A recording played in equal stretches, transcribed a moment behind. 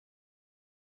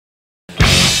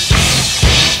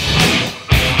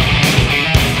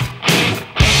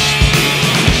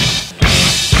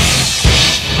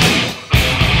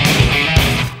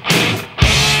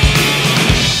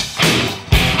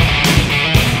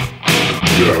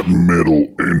That Metal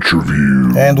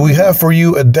Interview. And we have for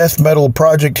you a death metal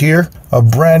project here, a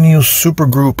brand new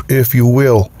supergroup, if you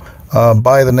will,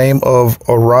 by the name of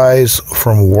Arise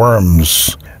from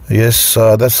Worms. Yes,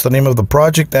 that's the name of the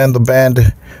project, and the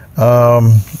band,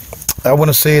 I want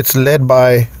to say it's led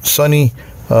by Sonny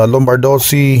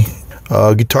Lombardozzi,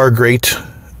 guitar great,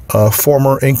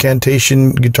 former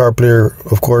Incantation guitar player,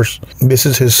 of course. This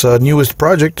is his newest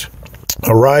project,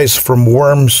 Arise from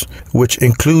Worms, which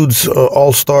includes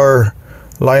all-star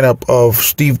lineup of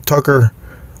Steve Tucker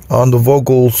on the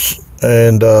vocals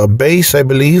and bass, I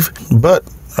believe. But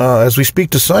as we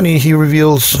speak to Sonny, he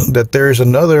reveals that there is a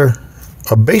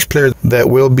bass player that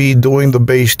will be doing the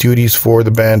bass duties for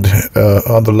the band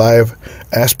on the live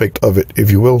aspect of it, if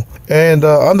you will. And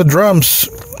on the drums,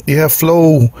 you have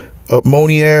Flo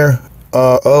Monier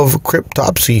of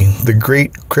Cryptopsy, the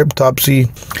great Cryptopsy.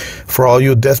 For all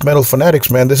you death metal fanatics,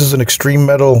 man, this is an extreme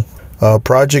metal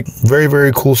project. Very,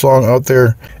 very cool song out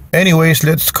there. Anyways,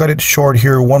 let's cut it short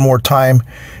here one more time,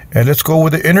 and let's go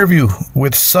with the interview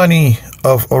with Sonny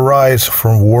of Arise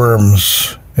from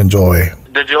Worms. Enjoy.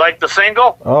 Did you like the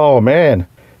single? Oh, man.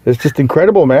 It's just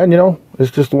incredible, man. You know,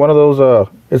 it's just one of those,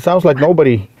 it sounds like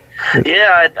nobody.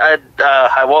 Yeah,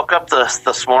 I woke up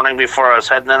this morning before I was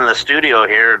heading into the studio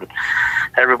here, and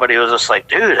everybody was just like,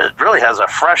 dude, it really has a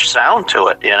fresh sound to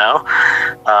it, you know?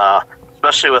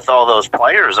 Especially with all those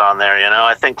players on there, you know?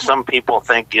 I think some people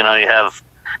think, you know, you have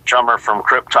drummer from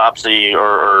Cryptopsy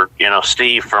or you know,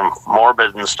 Steve from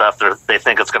Morbid and stuff, they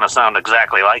think it's going to sound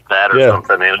exactly like that or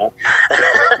something, you know?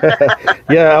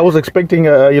 Yeah, I was expecting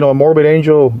a Morbid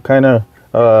Angel kind of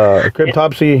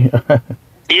Cryptopsy.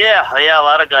 Yeah, a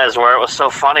lot of guys were. It was so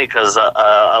funny because a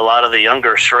lot of the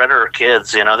younger shredder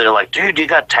kids, you know, they're like, dude, you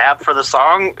got tab for the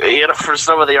song, you know, for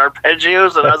some of the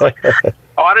arpeggios? And I was like,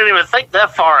 oh, I didn't even think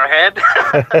that far ahead.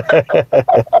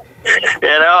 You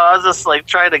know, I was just like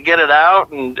trying to get it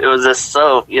out, and it was just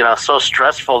so, you know, so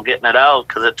stressful getting it out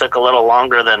because it took a little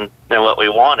longer than what we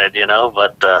wanted, you know,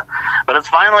 but it's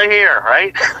finally here,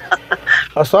 right?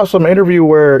 I saw some interview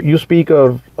where you speak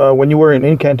of when you were in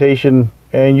Incantation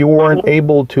and you weren't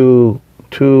able to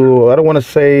I don't want to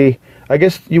say, I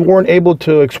guess you weren't able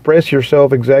to express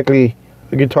yourself exactly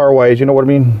guitar-wise, you know what I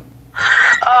mean?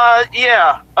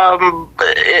 Yeah.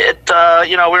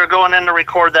 You know, we were going in to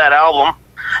record that album,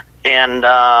 and,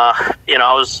 you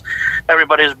know,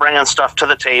 everybody was bringing stuff to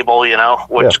the table, you know,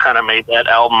 which kind of made that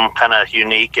album kind of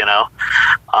unique, you know.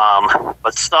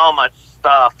 But so much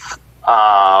stuff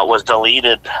was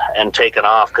deleted and taken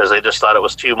off because they just thought it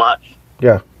was too much.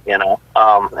 Yeah. You know,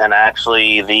 and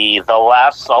actually the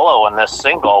last solo in this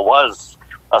single was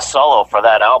a solo for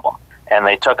that album, and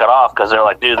they took it off because they're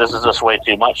like, dude, this is just way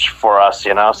too much for us,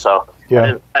 you know. So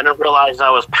I didn't realize I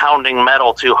was pounding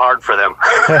metal too hard for them.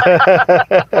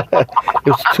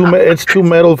 It's too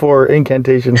metal for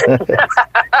Incantation.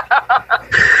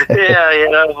 Yeah,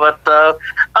 you know, but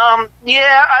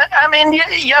yeah, I mean,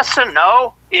 yes and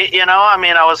no. You know, I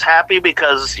mean, I was happy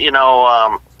because you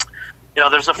know,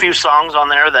 there's a few songs on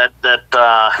there that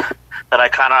I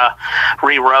kind of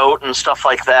rewrote and stuff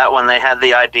like that when they had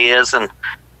the ideas, and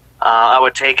I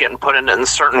would take it and put it in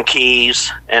certain keys,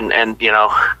 and you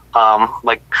know,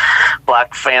 like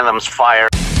Black Phantom's Fire.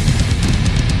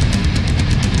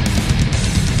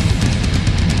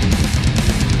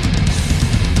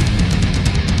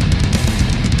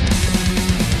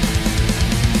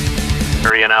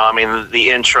 You know, I mean, the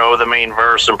intro, the main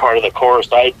verse, and part of the chorus,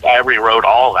 I rewrote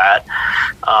all that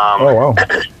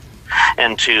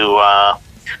into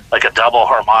like a double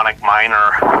harmonic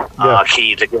minor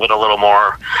key to give it a little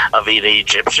more of the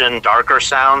Egyptian, darker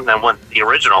sound than what the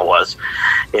original was.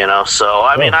 You know, so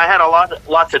I mean, I had a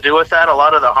lot to do with that, a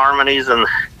lot of the harmonies and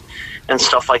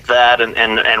stuff like that,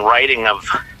 and writing of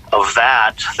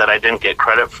that I didn't get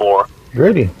credit for.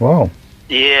 Really? Wow.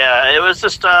 Yeah, it was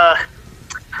just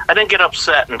I didn't get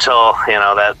upset until, you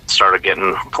know, that started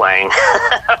getting playing.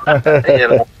 You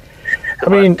know? I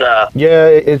mean, yeah,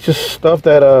 it's just stuff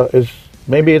that is,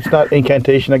 maybe it's not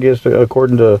Incantation, I guess,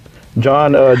 according to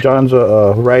John's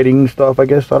writing stuff, I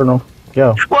guess. I don't know.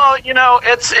 Yeah. Well, you know,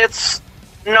 it's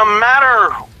no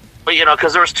matter, you know,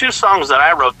 because there was 2 songs that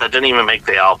I wrote that didn't even make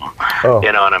the album. Oh.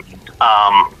 You know what I mean?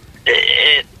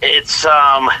 It's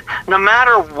no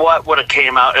matter what would have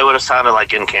came out, it would have sounded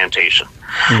like Incantation.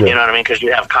 Yeah. You know what I mean? Because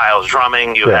you have Kyle's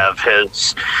drumming, you have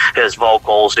his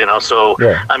vocals, you know. So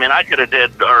I mean, I could have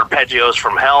did arpeggios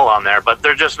from hell on there, but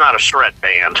they're just not a shred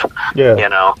band. Yeah. You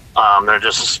know, they're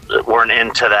just weren't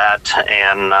into that,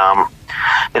 and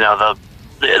you know,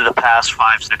 the past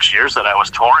 5-6 years that I was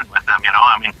touring with them, you know,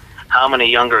 I mean, how many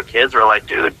younger kids were like,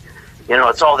 dude, you know,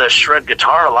 it's all this shred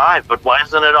guitar live, but why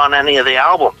isn't it on any of the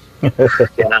albums?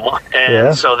 you know.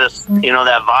 And so this, you know,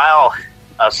 that vial,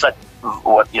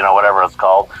 whatever it's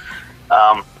called.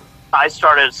 I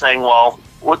started saying, well,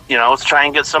 you know, let's try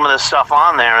and get some of this stuff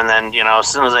on there. And then, you know, as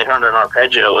soon as they heard an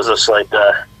arpeggio, it was just like,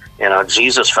 you know,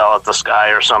 Jesus fell at the sky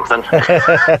or something.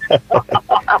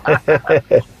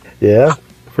 Yeah,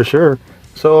 for sure.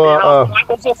 So, it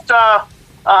was just,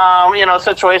 you know,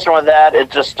 situation with that.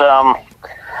 It just, you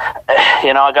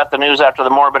know, I got the news after the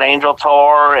Morbid Angel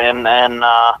tour, and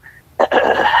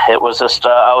it was just,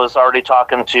 I was already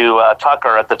talking to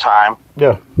Tucker at the time.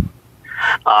 Yeah.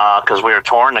 Because we were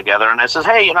touring together, and I says,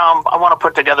 hey, you know, I want to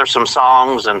put together some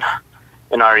songs, and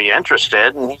are you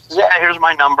interested? And he says, yeah, here's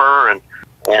my number,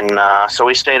 and so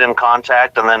we stayed in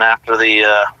contact, and then after the, you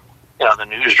know, the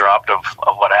news dropped of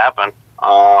what happened,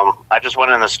 I just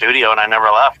went in the studio and I never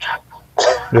left.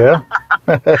 Yeah.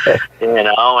 You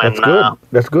know, and that's good.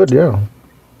 That's good, yeah.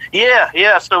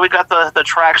 Yeah. So we got the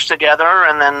tracks together,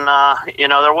 and then, you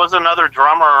know, there was another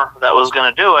drummer that was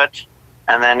going to do it.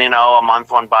 And then, you know, a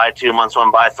month went by, 2 months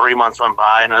went by, 3 months went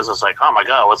by, and it was just like, oh my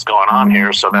God, what's going on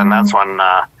here? So then that's when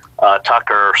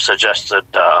Tucker suggested,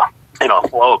 you know,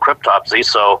 Flow Cryptopsy.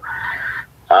 So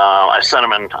I sent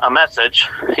him a message,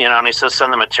 you know, and he says,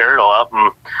 send the material up.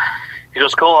 And he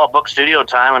goes, cool, I'll book studio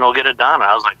time and we'll get it done. And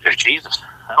I was like, Jesus,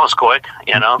 that was quick,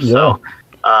 you know. Yeah. So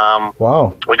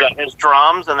wow. We got his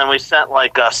drums, and then we sent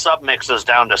like sub mixes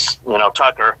down to, you know,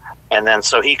 Tucker. And then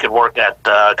so he could work at,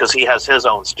 because he has his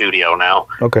own studio now.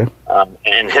 Okay.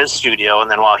 In his studio. And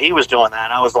then while he was doing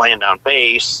that, I was laying down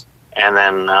bass. And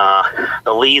then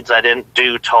the leads I didn't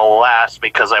do till last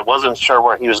because I wasn't sure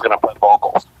where he was going to put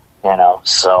vocals, you know.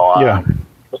 So as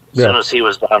soon as he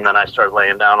was done, then I started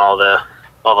laying down all the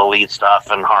lead stuff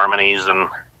and harmonies and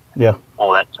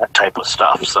all that type of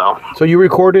stuff. So you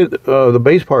recorded the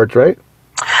bass parts, right?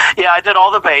 Yeah, I did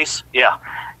all the bass. Yeah,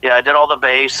 I did all the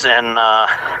bass, and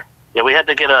we had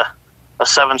to get a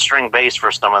 7-string bass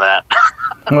for some of that.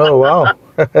 Oh wow!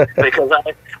 Because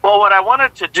what I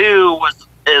wanted to do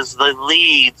is the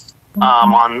leads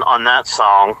on that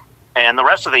song, and the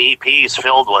rest of the EP is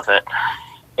filled with it.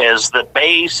 Is the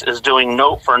bass is doing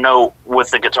note for note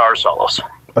with the guitar solos.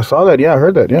 I saw that. Yeah, I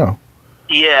heard that. Yeah.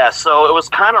 Yeah, so it was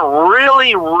kind of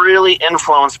really, really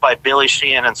influenced by Billy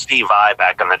Sheehan and Steve Vai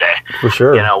back in the day. For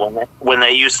sure. You know, when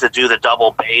they used to do the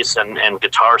double bass and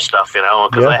guitar stuff, you know,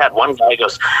 because I had one guy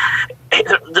goes,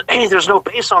 "Hey, there's no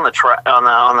bass on the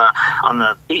on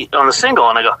the single,"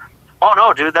 and I go, "Oh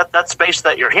no, dude, that's bass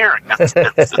that you're hearing. It's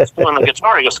doing the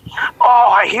guitar." He goes,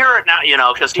 "Oh, I hear it now," you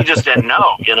know, because he just didn't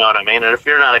know, you know what I mean? And if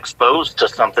you're not exposed to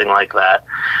something like that,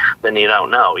 then you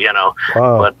don't know, you know.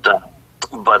 Wow.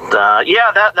 But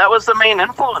that was the main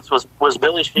influence was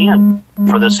Billy Sheehan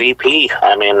for this EP.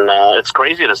 I mean, it's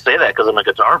crazy to say that because I'm a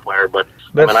guitar player, but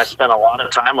I mean, I spent a lot of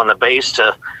time on the bass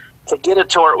to get it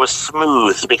to where it was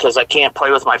smooth because I can't play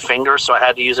with my fingers, so I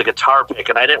had to use a guitar pick,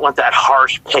 and I didn't want that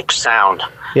harsh pick sound.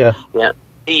 Yeah.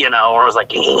 You know, or it was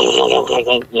like,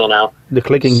 you know. The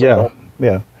clicking, so,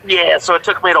 Yeah, so it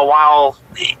took me a while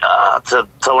to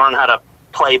learn how to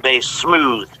play bass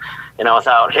smooth. You know,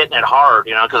 without hitting it hard,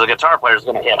 you know, because a guitar player is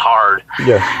going to hit hard.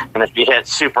 Yeah. And if you hit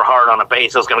super hard on a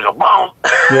bass, it's going to go boom.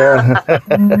 Yeah.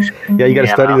 Yeah, you got to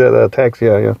study the text.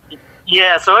 Yeah.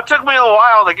 Yeah, so it took me a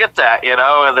while to get that, you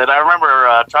know. And then I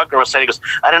remember Tucker was saying, he goes,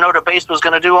 I didn't know the bass was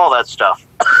going to do all that stuff.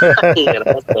 You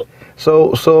know?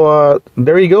 So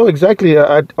there you go. Exactly.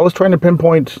 I was trying to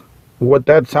pinpoint what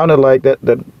that sounded like,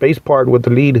 that bass part with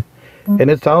the lead. And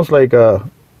it sounds like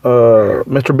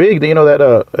Mr. Big, you know, that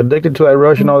Addicted to That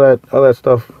Rush and all that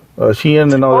stuff,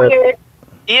 Sheehan and all that.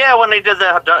 Yeah, when they did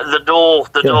the dual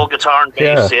guitar and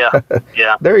bass,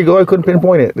 yeah. There you go. I couldn't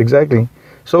pinpoint it exactly.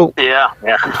 So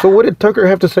So what did Tucker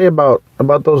have to say about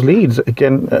those leads?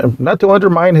 Can not to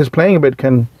undermine his playing, but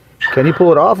can he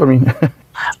pull it off? I mean,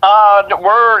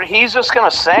 he's just gonna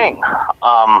sing.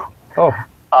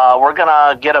 We're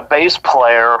gonna get a bass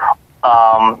player.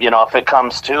 You know, if it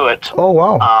comes to it. Oh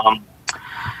wow.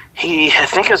 I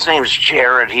think his name's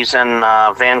Jared. He's in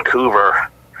Vancouver.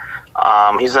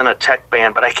 He's in a tech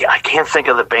band, but I can't think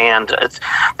of the band.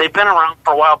 They've been around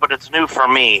for a while, but it's new for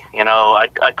me. You know,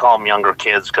 I call them younger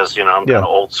kids because, you know, I'm kind of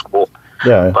old school.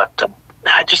 Yeah. But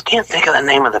I just can't think of the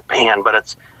name of the band. But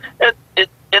it's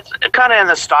kind of in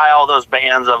the style of those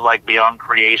bands of like Beyond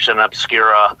Creation,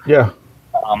 Obscura. Yeah.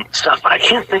 Stuff. But I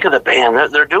can't think of the band.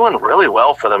 They're doing really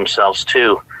well for themselves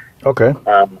too. Okay.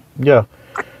 Yeah.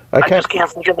 I just can't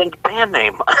think of the band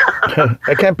name.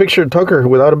 I can't picture Tucker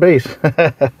without a bass.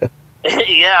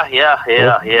 Yeah.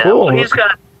 Cool. Well,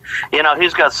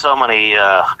 he's got so many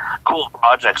cool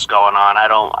projects going on. I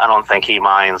don't think he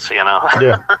minds, you know.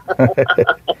 Yeah.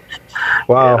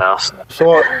 Wow. You know?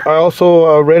 So I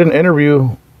also read an interview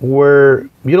where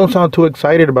you don't sound too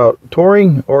excited about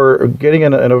touring or getting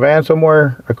in a van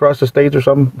somewhere across the states or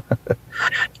something.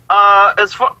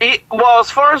 As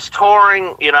far as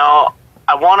touring, you know,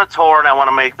 I want to tour and I want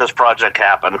to make this project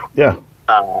happen. Yeah.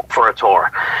 For a tour,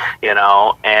 you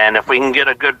know, and if we can get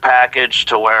a good package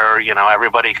to where, you know,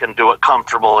 everybody can do it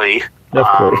comfortably.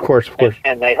 Of course.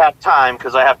 And they have time,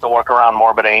 because I have to work around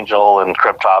Morbid Angel and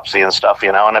Cryptopsy and stuff,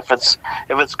 you know, and if it's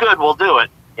good, we'll do it,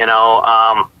 you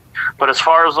know. But as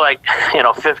far as, like, you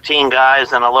know, 15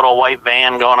 guys in a little white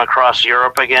van going across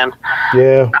Europe again,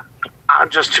 yeah, I'm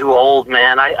just too old,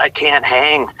 man. I can't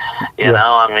hang, you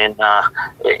know. I mean,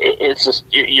 it's just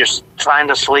you're trying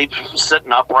to sleep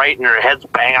sitting upright and your head's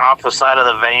banging off the side of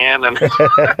the van, and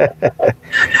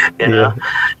you know.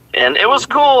 And it was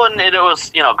cool, and it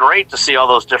was, you know, great to see all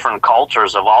those different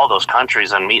cultures of all those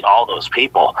countries and meet all those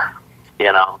people,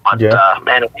 you know. But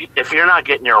man, if you're not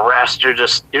getting your rest, you're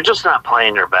just not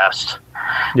playing your best,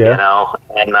 you know.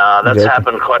 And that's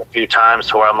happened quite a few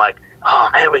times where I'm like, oh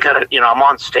man, we gotta, you know, I'm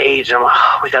on stage and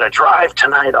we gotta drive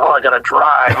tonight. Oh, I gotta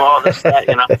drive. Oh, this, that,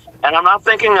 you know. And I'm not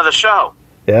thinking of the show.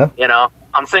 Yeah. You know,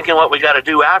 I'm thinking what we gotta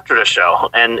do after the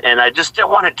show, and I just don't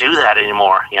want to do that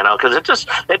anymore. You know, because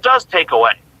it does take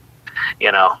away,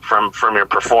 you know, from your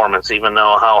performance, even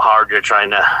though how hard you're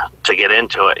trying to get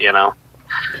into it. You know.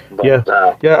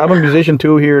 But, I'm a musician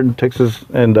too here in Texas,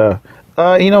 and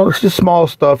you know, it's just small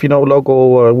stuff. You know,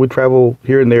 local. We travel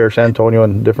here and there, San Antonio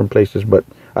and different places, but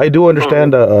I do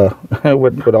understand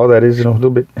what all that is, you know, a little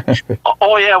bit.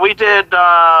 Oh yeah, we did.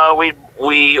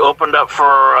 We opened up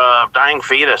for Dying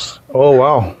Fetus. Oh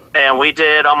wow! And we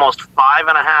did almost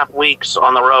 5.5 weeks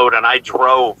on the road, and I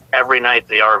drove every night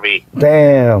the RV.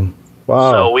 Damn!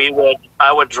 Wow! So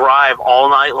I would drive all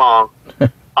night long,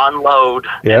 unload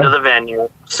into the venue,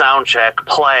 sound check,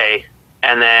 play,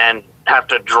 and then have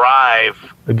to drive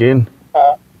again.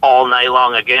 All night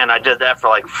long again. I did that for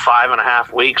like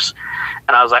 5.5 weeks,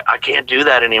 and I was like, I can't do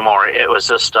that anymore. It was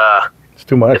just it's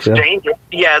too much. It's dangerous.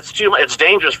 Yeah, it's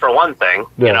dangerous for one thing.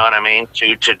 You know what I mean?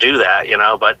 To do that, you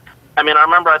know. But I mean, I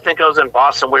remember, I think I was in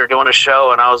Boston. We were doing a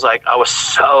show, and I was like, I was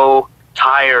so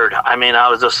tired. I mean, I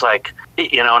was just like,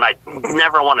 you know, and I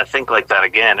never want to think like that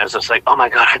again. It's just like, oh my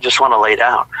God, I just want to lay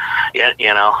down. Yeah,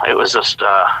 you know, it was just.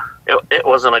 It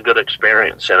wasn't a good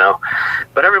experience, you know.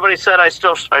 But everybody said I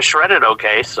shredded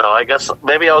okay, so I guess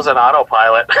maybe I was an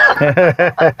autopilot.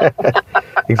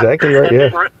 Exactly right.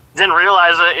 Yeah. Didn't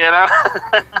realize it, you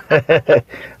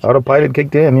know. Autopilot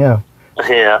kicked in. Yeah.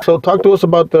 Yeah. So talk to us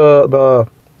about the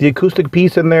acoustic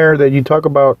piece in there that you talk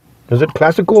about. Is it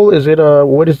classical? Is it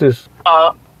what is this?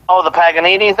 The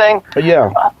Paganini thing.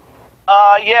 Yeah.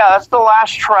 Yeah, that's the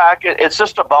last track. It's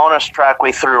just a bonus track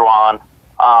we threw on.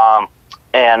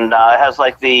 And it has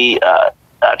like the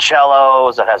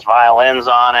cellos, it has violins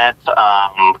on it,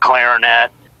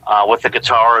 clarinet with the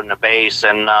guitar and the bass.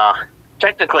 And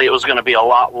technically it was going to be a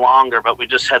lot longer, but we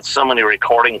just had so many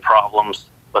recording problems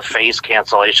with phase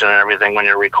cancellation and everything when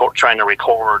you're trying to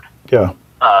record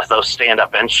those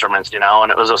stand-up instruments, you know.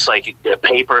 And it was just like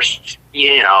papers,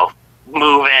 you know,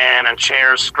 moving and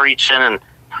chairs screeching. And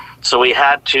so we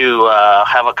had to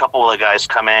have a couple of the guys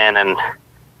come in, and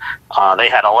they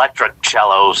had electric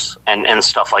cellos and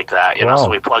stuff like that, you know. So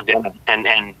we plugged in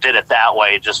and did it that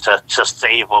way just to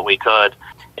save what we could.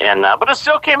 And but it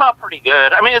still came out pretty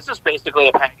good. I mean, it's just basically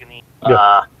a Paganini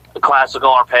classical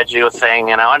arpeggio thing,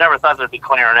 you know. I never thought there'd be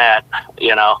clarinet,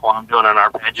 you know, while I'm doing an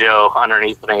arpeggio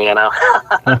underneath me, you know.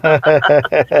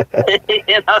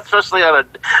 You know, especially on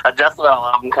a death metal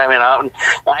album coming out. And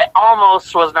I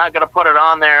almost was not going to put it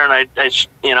on there, and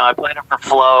I played it for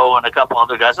Flo and a couple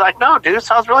other guys. Like, no, dude, it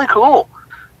sounds really cool.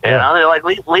 You know, they're like,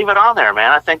 leave it on there,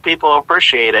 man. I think people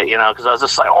appreciate it, you know, because I was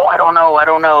just like, I don't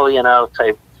know, you know,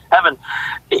 type.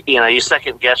 You know, you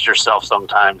second guess yourself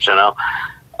sometimes, you know.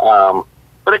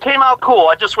 But it came out cool.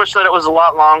 I just wish that it was a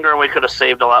lot longer and we could have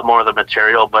saved a lot more of the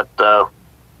material. But,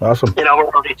 awesome. You know, we're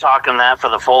already talking that for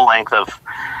the full length of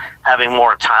having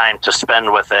more time to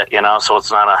spend with it, you know, so it's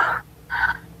not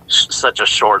such a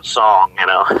short song, you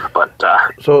know. But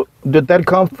so did that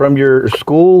come from your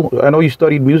school? I know you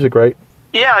studied music, right?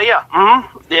 Yeah.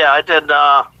 Mm-hmm. Yeah, I did.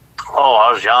 I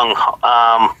was young.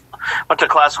 Went to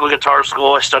classical guitar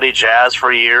school. I studied jazz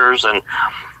for years, and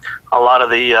a lot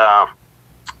of the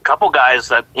couple guys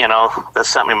that, you know, that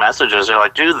sent me messages, they're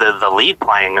like, dude, the lead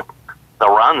playing, the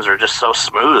runs are just so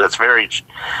smooth. It's very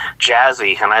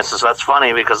jazzy. And I says, that's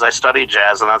funny because I studied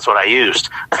jazz and that's what I used.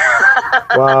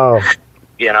 Wow.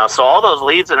 You know, so all those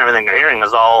leads and everything you're hearing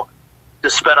is all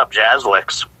just sped up jazz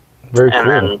licks. Very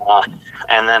cool.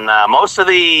 And then most of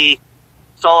the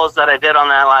solos that I did on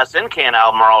that last Incant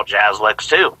album are all jazz licks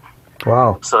too.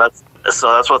 Wow. So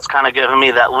that's what's kind of giving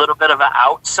me that little bit of an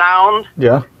out sound.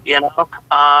 Yeah. You know,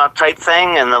 type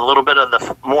thing, and a little bit of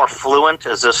the more fluent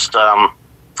is just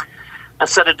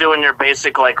instead of doing your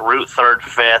basic like root third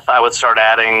fifth, I would start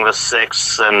adding the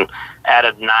sixths and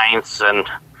added ninths, and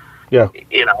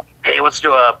you know, hey, let's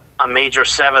do a major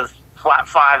seventh, flat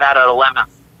 5 out of 11th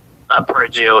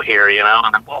arpeggio here, you know.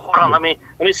 And well, hold on, let me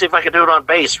see if I can do it on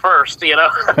bass first, you know.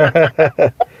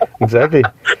 Exactly.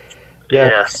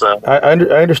 Yeah. So I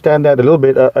understand that a little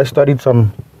bit. I studied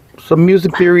some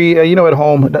music theory, you know, at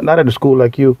home, not at a school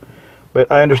like you,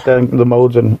 but I understand the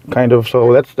modes and kind of.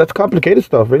 So that's complicated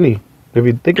stuff, really, if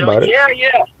you think about it.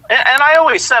 Yeah. And I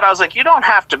always said, I was like, you don't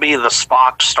have to be the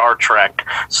Spock Star Trek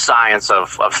science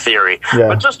of theory,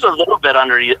 but just a little bit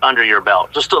under your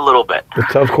belt, just a little bit. It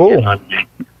sounds cool. You know?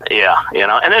 Yeah, you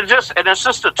know, and it's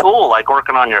just a tool like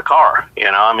working on your car.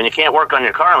 You know, I mean, you can't work on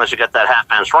your car unless you get that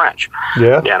half-inch wrench.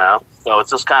 Yeah. You know, so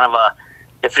it's just kind of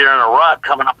if you're in a rut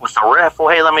coming up with a riff, well,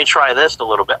 hey, let me try this a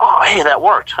little bit. Oh, hey, that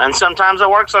worked. And sometimes it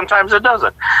works, sometimes it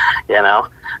doesn't. You know.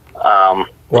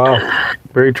 Wow.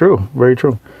 Very true. Very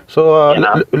true. So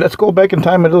let's go back in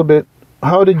time a little bit.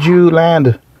 How did you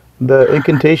land the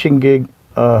Incantation gig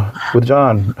with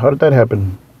John? How did that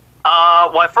happen?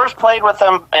 Well, I first played with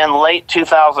him in late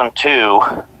 2002.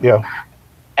 Yeah.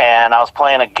 And I was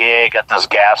playing a gig at this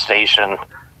gas station.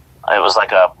 It was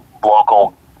like a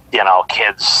local, you know,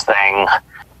 kids thing.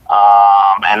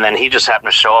 And then he just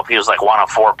happened to show up. He was like one of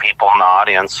 4 people in the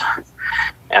audience.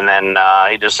 And then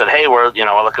he just said, hey, we're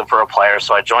looking for a player.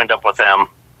 So I joined up with him.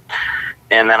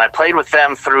 And then I played with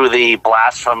them through the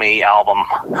Blasphemy album.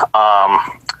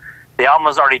 The album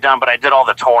was already done, but I did all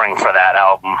the touring for that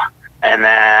album. And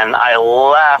then I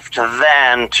left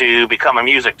then to become a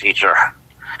music teacher.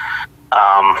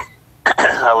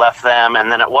 I left them, and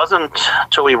then it wasn't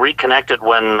until we reconnected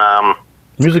when...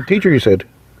 music teacher, you said?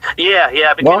 Yeah,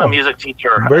 I became a music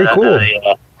teacher. Very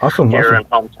cool. Awesome. Here in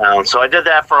hometown. So I did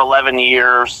that for 11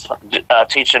 years,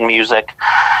 teaching music.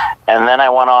 And then I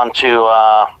went on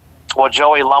to...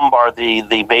 Joey Lombard,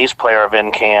 the bass player of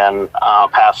Incan,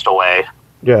 passed away.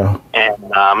 Yeah.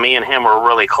 And me and him were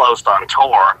really close on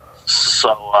tour.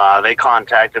 So they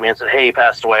contacted me and said, hey, he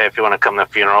passed away, if you want to come to the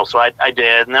funeral. So I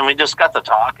did. And then we just got to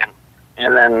talking.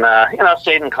 And then,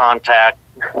 stayed in contact.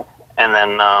 And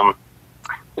then I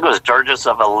think it was Dirges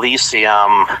of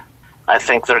Elysium. I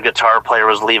think their guitar player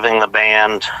was leaving the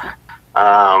band.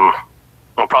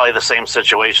 Probably the same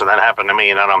situation that happened to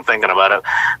me, now that I'm thinking about it.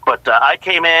 But I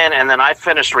came in, and then I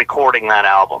finished recording that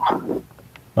album.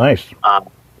 Nice.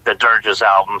 The Dirges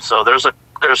album. So there's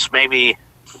maybe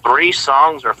 3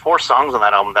 songs or 4 songs on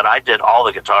that album that I did all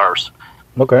the guitars.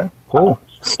 Okay, cool.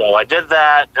 So I did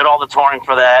that, did all the touring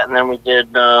for that, and then we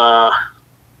did, for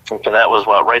that was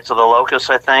Rights of the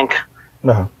Locust, I think.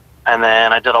 Uh-huh. And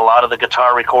then I did a lot of the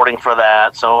guitar recording for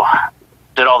that, so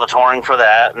did all the touring for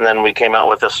that, and then we came out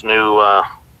with this new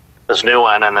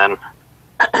one, and then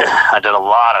I did a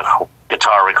lot of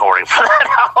guitar recording for that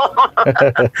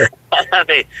album. I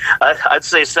mean, I'd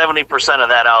say 70% of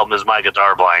that album is my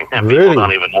guitar playing, and people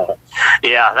don't even know it.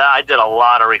 Yeah, I did a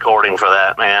lot of recording for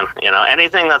that, man. You know,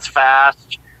 anything that's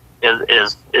fast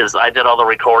is I did all the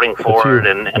recording for it,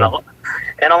 and a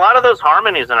lot of those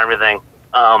harmonies and everything.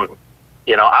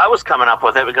 I was coming up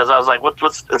with it because I was like,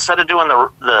 what's instead of doing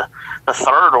the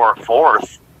third or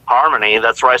fourth harmony,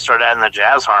 that's where I started adding the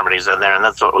jazz harmonies in there, and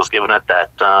that's what was giving it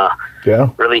that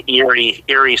really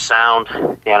eerie sound,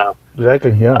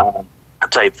 Exactly, yeah.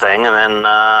 Type thing. And then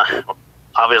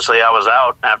obviously I was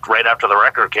out right after the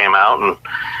record came out, and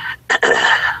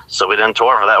so we didn't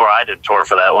tour for that, or I didn't tour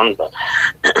for that one. But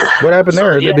what happened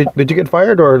there? Yeah. Did you get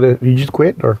fired, or did you just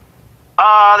quit, or?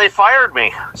 They fired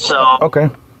me. So okay.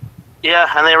 Yeah,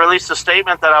 and they released a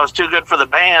statement that I was too good for the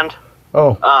band.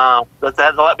 Oh. That they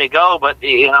had to let me go, but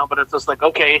it's just like,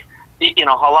 okay, a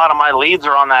lot of my leads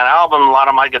are on that album, a lot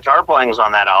of my guitar playing's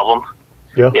on that album.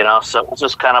 Yeah. So it's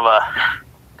just kind of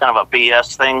a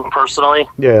BS thing personally.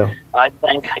 Yeah. I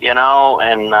think,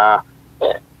 and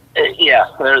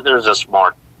there's just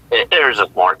more. There's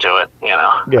just more to it,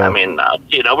 Yeah. I mean,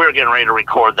 we were getting ready to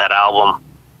record that album,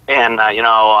 and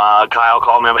Kyle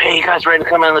called me up, hey, you guys ready to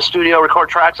come in the studio record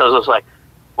tracks? I was just like,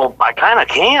 well, I kind of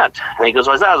can't. And he goes,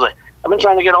 what's that? I was like, I've been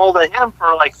trying to get a hold of him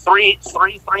for like three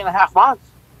and a half months.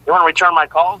 You want to return my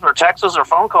calls or texts or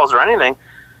phone calls or anything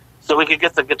so we could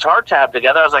get the guitar tab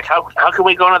together. I was like, how can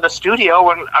we go into the studio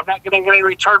when I'm not getting any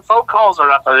return phone calls or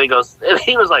nothing? And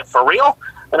he was like, for real?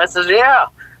 And I said, yeah.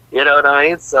 You know what I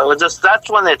mean? So that's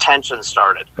when the tension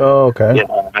started. Oh, okay. You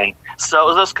know what I mean? So it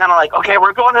was just kind of like, okay,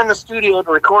 we're going in the studio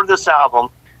to record this album.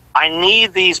 I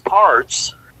need these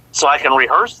parts so I can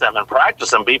rehearse them and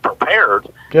practice and be prepared.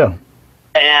 Yeah.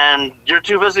 And you're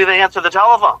too busy to answer the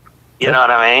telephone. You know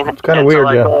what I mean? It's kind of weird,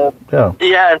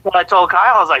 Yeah, and so I told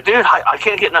Kyle, I was like, dude, I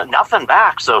can't get nothing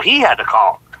back. So he had to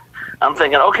call. I'm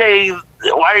thinking, okay,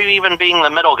 why are you even being the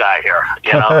middle guy here?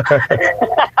 You know?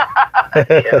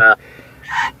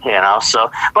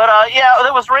 So, but yeah,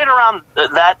 it was right around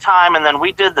that time, and then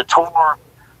we did the tour.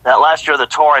 That last year of the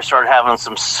tour, I started having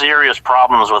some serious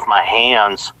problems with my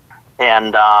hands,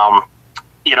 and I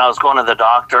was going to the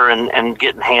doctor and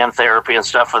getting hand therapy and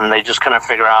stuff, and they just couldn't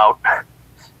figure out.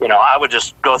 I would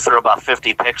just go through about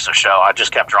 50 picks a show. I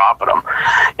just kept dropping them,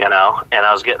 and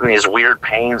I was getting these weird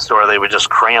pains where they would just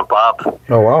cramp up.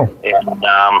 Oh, wow. And,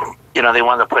 they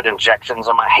wanted to put injections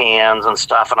on my hands and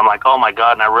stuff. And I'm like, oh, my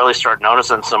God. And I really started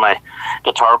noticing. So my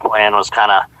guitar playing was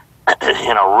kind of,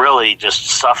 really just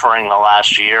suffering the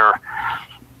last year.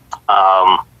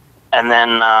 And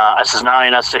then I says, no,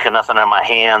 you're not sticking nothing in my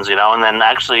hands, And then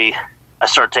actually I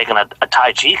started taking a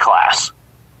Tai Chi class.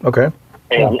 Okay.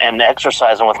 And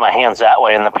exercising with my hands that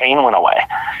way, and the pain went away.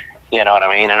 You know what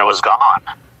I mean? And it was gone.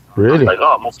 Really? I was like,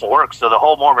 oh, it must have worked. So the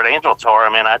whole Morbid Angel tour,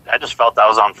 I just felt I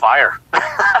was on fire.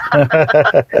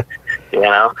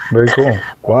 Very cool.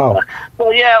 Wow.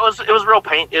 Well, yeah, it was real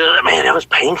pain. It was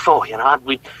painful.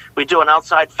 We'd do an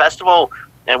outside festival,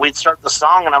 and we'd start the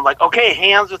song, and I'm like, okay,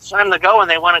 hands, it's time to go, and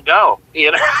they want to go.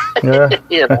 Yeah.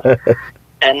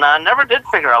 And I never did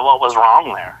figure out what was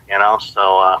wrong there.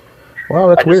 So. Wow,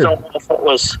 that's weird. I just don't know if it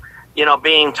was,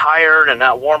 being tired and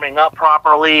not warming up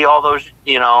properly, all those,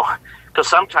 because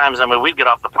sometimes, we'd get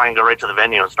off the plane, go right to the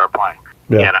venue and start playing,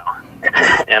 And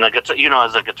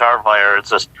as a guitar player, it's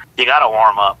just, you got to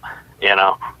warm up,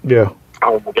 Yeah.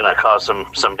 Or we're going to cause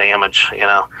some damage,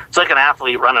 It's like an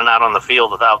athlete running out on the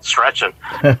field without stretching,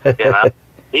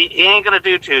 He ain't going to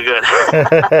do too good.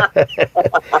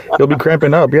 He'll be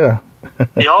cramping up, yeah.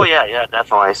 Oh, yeah,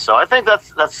 definitely. So I think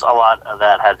that's a lot of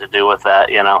that had to do with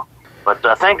that, But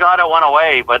thank God it went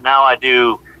away. But now I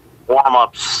do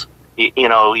warm-ups,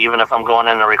 even if I'm going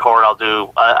in to record, I'll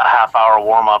do a half-hour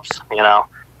warm-ups, Yeah.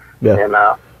 And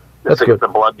That's to good. get the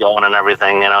blood going and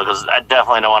everything, because I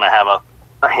definitely don't want to have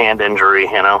a hand injury,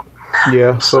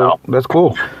 Yeah, so that's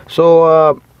cool.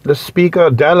 So let's speak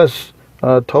Dallas,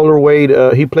 Toller Wade.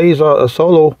 He plays a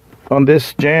solo on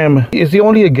this jam. Is he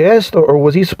only a guest, or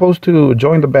was he supposed to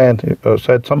join the band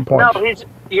at some point? No, he's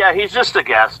just a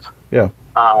guest. Yeah.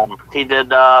 He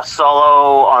did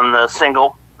solo on the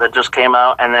single that just came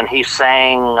out, and then he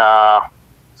sang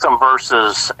some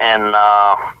verses in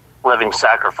Living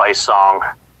Sacrifice song.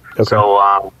 Okay.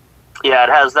 So,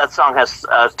 that song has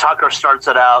Tucker starts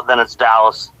it out, then it's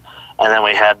Dallas, and then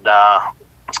we had a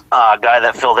guy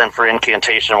that filled in for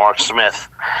Incantation, Mark Smith,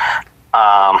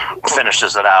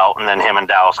 finishes it out, and then him and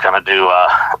Dallas kind of do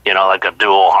like a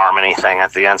dual harmony thing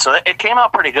at the end. So it came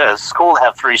out pretty good. It's cool to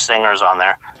have 3 singers on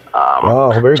there.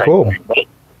 Oh, very cool.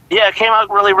 Yeah, it came out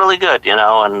really, really good,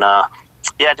 and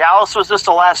Dallas was just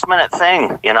a last minute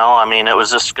thing, it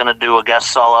was just going to do a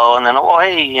guest solo, and then, oh,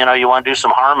 hey, you want to do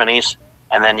some harmonies,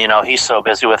 and then, he's so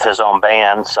busy with his own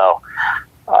band, so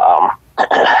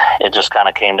it just kind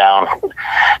of came down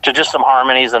to just some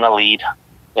harmonies and a lead,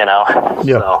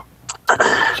 Yeah.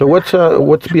 So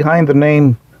what's behind the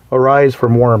name Arise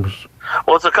from Worms?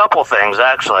 Well, it's a couple things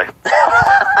actually.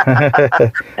 We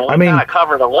kind of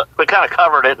covered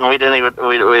it, and we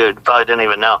probably didn't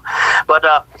even know. But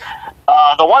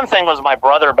the one thing was my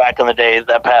brother back in the day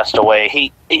that passed away.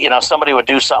 He, somebody would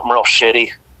do something real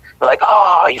shitty. They're like,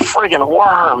 oh, you friggin'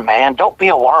 worm, man! Don't be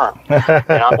a worm.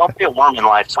 Don't be a worm in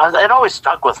life. So it always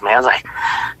stuck with me. I was like,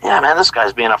 yeah, man, this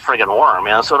guy's being a friggin' worm.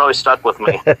 So it always stuck with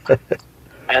me.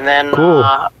 And then, cool.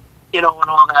 When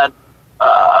all that,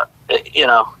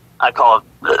 I call it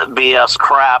BS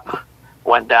crap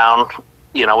went down,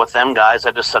 with them guys,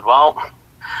 I just said, well,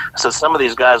 some of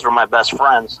these guys were my best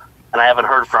friends, and I haven't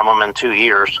heard from them in 2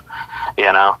 years,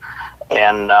 and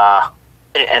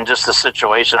just the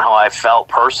situation, how I felt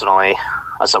personally,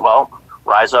 I said, well,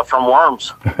 rise up from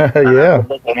worms. Yeah.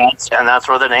 And that's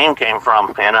where the name came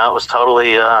from, it was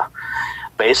totally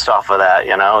based off of that,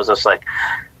 it was just like,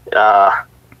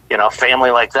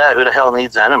 family like that, who the hell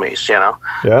needs enemies, Yeah.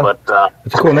 But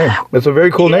it's a cool name. It's a very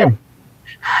cool name.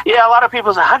 Yeah, a lot of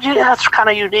people say, that's kind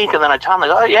of unique, and then I tell them, they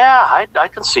go, oh, yeah, I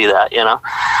can see that,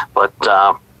 But,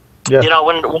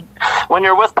 when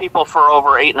you're with people for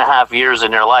over 8.5 years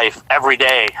in your life, every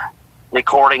day,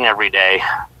 recording every day,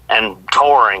 and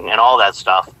touring and all that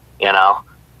stuff, and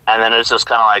then it's just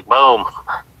kind of like, boom,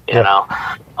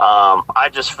 I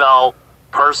just felt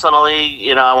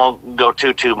personally, I won't go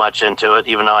too much into it,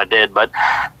 even though I did, but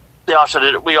we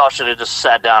all should have just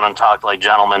sat down and talked like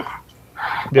gentlemen.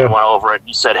 Yeah. And went over it.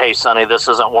 He said, "Hey, Sonny, this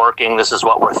isn't working. This is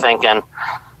what we're thinking.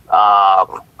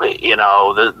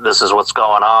 This is what's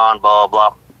going on. Blah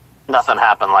blah." Nothing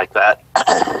happened like that.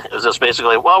 It was just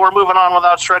basically, well, we're moving on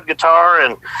without shred guitar,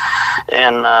 and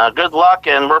good luck,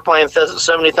 and we're playing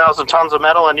 70,000 tons of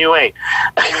metal, and you ain't.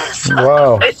 So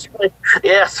wow.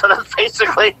 Yeah, so that's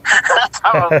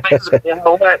how it basically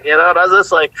went, And I was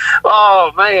just like,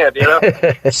 oh, man,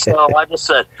 So I just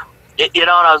said, and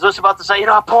I was just about to say,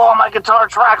 pull all my guitar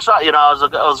tracks out. I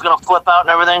was going to flip out and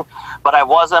everything, but I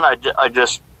wasn't. I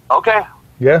just, okay.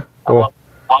 Yeah, cool.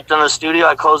 Walked in the studio,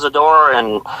 I closed the door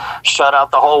and shut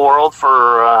out the whole world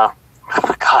for,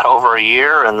 over a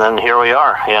year, and then here we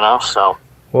are, so.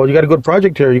 Well, you got a good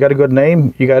project here. You got a good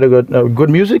name. You got a good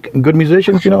music, good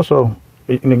musicians, so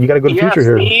you got a good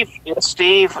future here.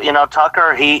 Steve,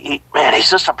 Tucker, he man, he's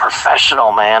just a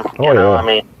professional, man. Yeah. I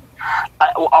mean,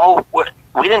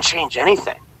 we didn't change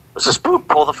anything. It was just boop,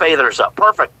 pull the faders up.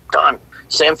 Perfect, done.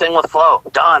 Same thing with Flo,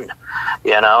 done.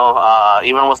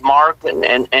 Even with Mark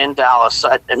and Dallas,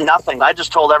 nothing. I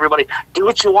just told everybody, do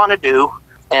what you want to do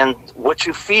and what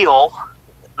you feel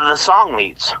the song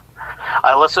needs.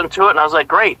 I listened to it and I was like,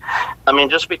 great. I mean,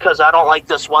 just because I don't like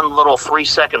this one little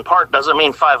 3-second part doesn't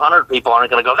mean 500 people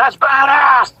aren't going to go, that's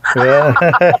badass.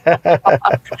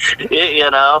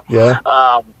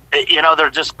 Yeah. They're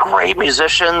just great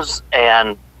musicians,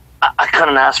 and I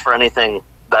couldn't ask for anything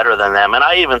better than them. And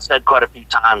I even said quite a few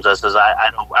times, I says,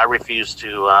 I refuse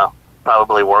to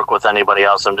probably work with anybody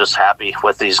else. I'm just happy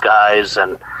with these guys,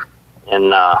 and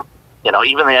even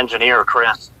the engineer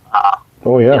Chris.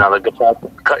 Oh yeah. The guitar.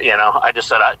 I just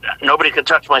said nobody could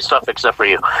touch my stuff except for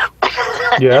you.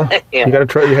 Yeah. You got to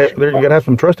try. You got to have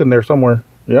some trust in there somewhere.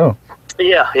 Yeah.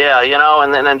 Yeah,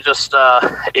 and then just,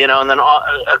 and then,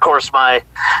 of course, my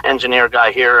engineer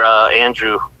guy here,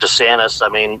 Andrew DeSantis, I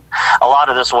mean, a lot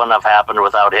of this wouldn't have happened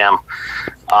without him,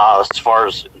 as far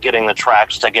as getting the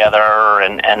tracks together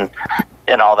and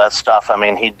all that stuff. I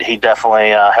mean, he definitely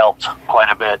helped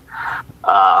quite a bit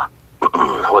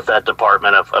with that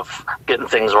department of getting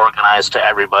things organized to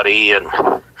everybody and,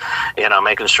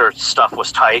 making sure stuff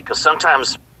was tight. Because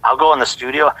sometimes I'll go in the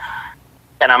studio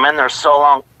and I'm in there so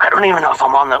long, I don't even know if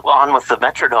I'm on with the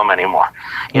Metrodome anymore.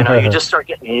 You just start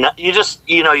getting, you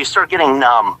start getting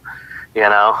numb,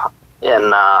 And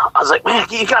I was like, man,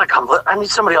 you gotta come. I need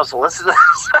somebody else to listen to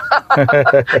this.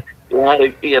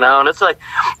 And it's like,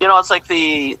 it's like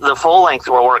the full length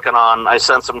we're working on. I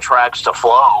sent some tracks to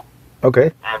Flo.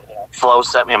 Okay. And Flo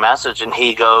sent me a message, and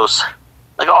he goes,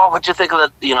 like, oh, what'd you think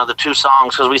of the 2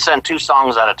 songs? Because we send 2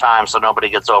 songs at a time, so nobody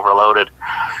gets overloaded.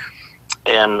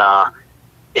 And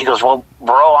he goes, well,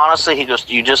 bro, honestly, he goes,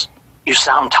 you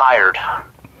sound tired.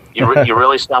 You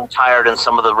really sound tired in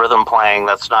some of the rhythm playing.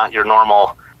 That's not your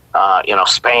normal,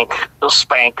 spank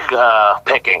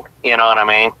picking. You know what I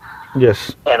mean?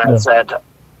 Yes. And I said,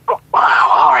 all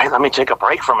right, let me take a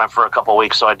break from it for a couple of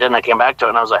weeks. So I did, and I came back to it,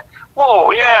 and I was like,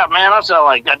 whoa, yeah, man, I sound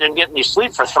like I didn't get any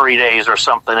sleep for 3 days or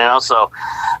something, So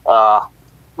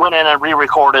went in and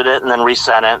re-recorded it and then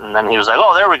resent it, and then he was like,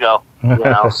 oh, there we go.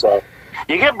 So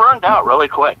you get burned out really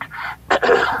quick.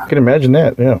 I can imagine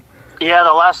that, yeah. Yeah,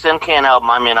 the last INCANT album,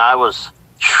 I mean, I was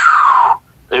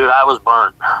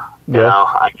burnt.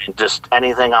 I mean, just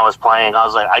anything I was playing, I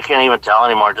was like, I can't even tell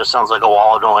anymore. It just sounds like a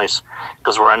wall of noise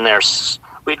because we're in there.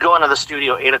 We'd go into the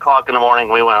studio 8 o'clock in the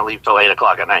morning. We wouldn't leave till 8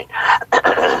 o'clock at night.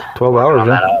 12 hours,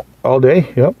 yeah. All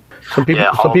day, yep. Some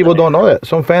people don't know that.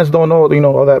 Some fans don't know,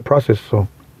 all that process, so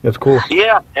it's cool.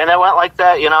 Yeah, and it went like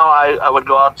that. I would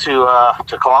go out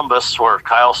to Columbus, where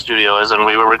Kyle's studio is, and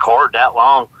we would record that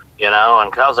long.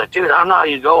 And Kyle's like, dude, I don't know how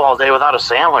you go all day without a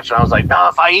sandwich. And I was like, no,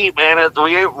 if I eat, man,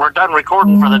 we're done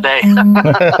recording for the day.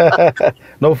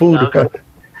 No food.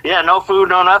 Yeah, no food,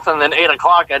 no nothing. Then 8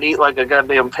 o'clock, I'd eat like a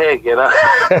goddamn pig,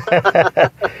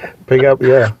 Pig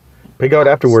out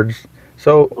afterwards.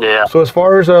 So, yeah. So as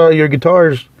far as your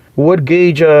guitars, what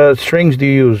gauge strings do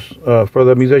you use for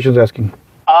the musicians asking?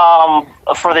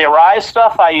 For the Arise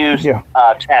stuff, I use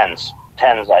 10s.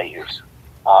 10s I use.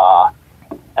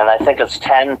 And I think it's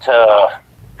 10 to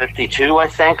 52, I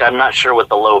think. I'm not sure what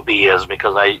the low B is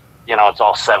because it's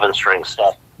all 7-string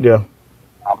stuff. Yeah.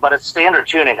 But it's standard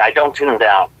tuning. I don't tune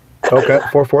down. Okay,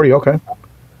 440, okay.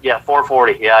 Yeah,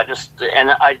 440. Yeah,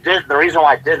 the reason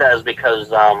why I did that is because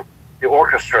the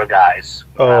orchestra guys,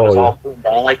 I was all tuned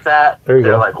down like that.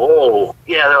 They're like, whoa.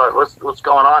 Yeah, they're like, what's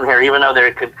going on here? Even though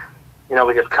they could,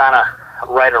 we could kind of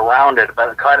write around it,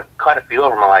 but quite a few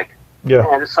of them are like,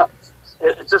 man,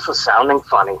 it just was sounding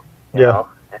funny. You know?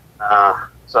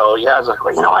 So, I was like,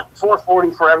 well, you know what,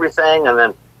 440 for everything, and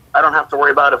then I don't have to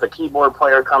worry about if a keyboard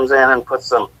player comes in and puts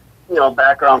some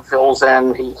background fills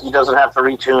in. He doesn't have to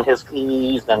retune his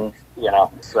keys, and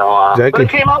so. Exactly. But it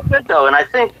came out good though, and I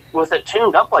think with it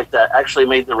tuned up like that, actually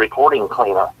made the recording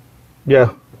cleaner.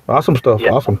 Yeah, awesome stuff.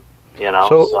 Yeah. Awesome.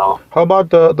 So how about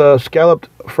the scalloped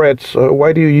frets?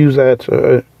 Why do you use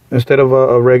that instead of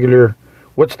a regular?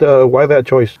 Why that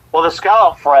choice? Well, the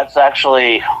scallop frets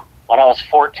actually. When I was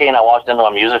 14, I walked into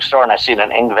a music store and I seen an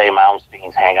Yngwie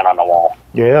Malmsteen hanging on the wall.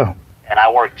 Yeah. And I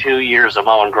worked 2 years of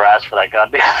mowing grass for that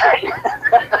goddamn thing.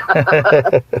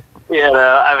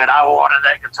 I wanted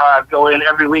that guitar. I'd go in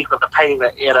every week with a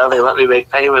payment. They let me make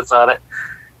payments on it.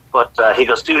 But he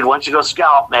goes, dude, once you go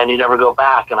scalp, man, you never go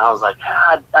back. And I was like,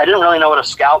 I didn't really know what a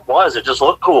scalp was. It just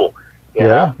looked cool.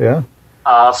 Yeah.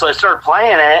 So I started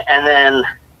playing it, and then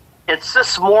it's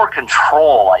just more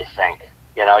control, I think.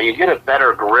 You get a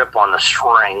better grip on the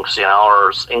strings, or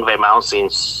as Yngwie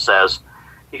Malmsteen says,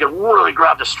 you can really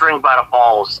grab the string by the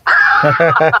balls.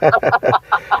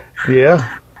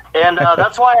 Yeah. And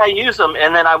that's why I use them.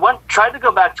 And then I tried to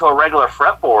go back to a regular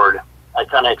fretboard. I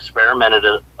kind of experimented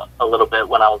a little bit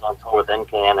when I was on tour with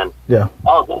Incan, and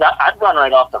I'd run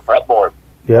right off the fretboard.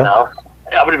 Yeah.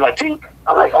 I would be like, tink.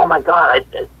 I'm like, oh my god,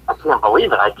 I can't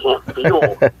believe it. I can't feel.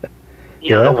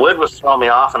 The wood was throwing me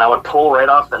off, and I would pull right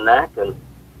off the neck. And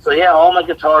so all my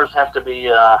guitars have to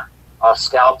be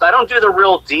scalloped. I don't do the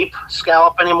real deep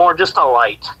scallop anymore, just a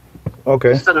light.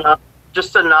 Okay.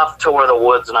 Just enough to where the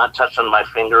wood's not touching my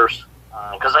fingers.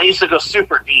 Because I used to go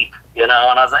super deep, and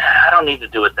I was like, I don't need to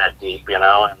do it that deep, and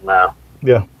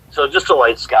so just a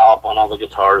light scallop on all the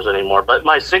guitars anymore. But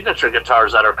my signature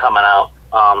guitars that are coming out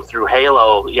through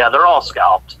Halo, they're all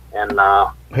scalloped. And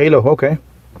Halo, okay.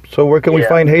 So where can we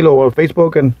find Halo?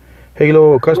 Facebook and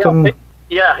Halo Custom?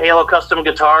 Yeah, Halo Custom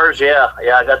Guitars,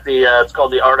 I got it's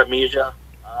called the Artemisia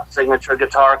signature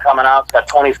guitar coming out. It's got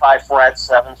 25 frets,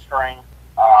 7-string.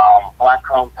 Black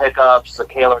chrome pickups, the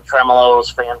Kaler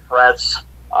tremolos, fan frets.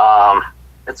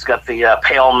 It's got the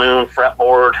Pale Moon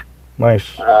fretboard.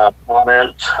 Nice. On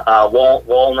it,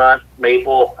 walnut,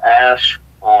 maple, ash.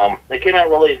 They came out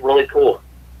really, really cool.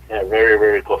 Yeah, very,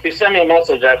 very cool. If you send me a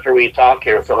message after we talk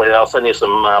here, Philly, I'll send you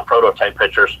some prototype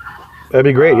pictures. That'd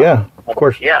be great. Yeah, of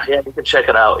course. Yeah, you can check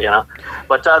it out.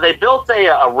 But they built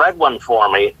a red one for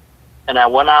me. And I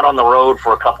went out on the road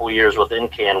for a couple of years with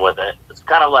Incan with it. It's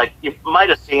kind of like, you might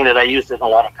have seen it. I used it in a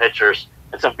lot of pictures.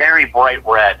 It's a very bright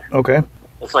red. Okay.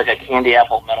 It's like a candy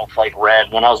apple metal flake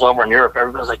red. When I was over in Europe,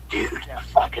 everybody was like, dude, that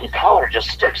fucking color just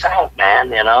sticks out,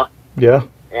 man, Yeah.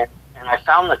 And I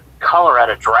found the color at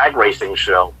a drag racing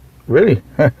show. Really?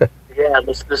 Yeah,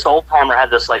 this old timer had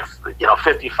this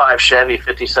 55 Chevy,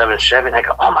 57 Chevy, and I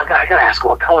go, oh my god, I gotta ask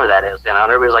what color that is, and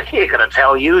everybody's like, he ain't gonna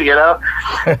tell you,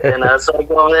 and so I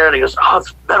go over there and he goes, oh,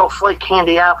 it's metal flake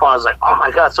candy apple. I was like, oh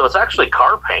my god, so it's actually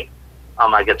car paint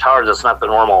on my guitars. It's not the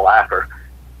normal lacquer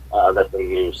that they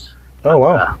use. Oh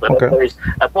wow. Okay.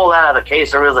 I pulled that out of the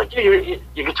case. Everybody's like, dude,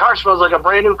 your guitar smells like a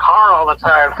brand new car all the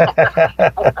time.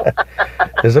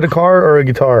 Is it a car or a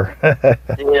guitar?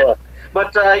 Yeah,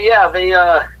 but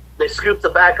they scooped the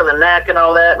back of the neck and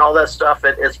all that stuff.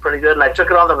 It's pretty good. And I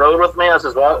took it on the road with me. I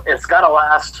says, well, it's got to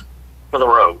last for the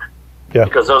road. Yeah.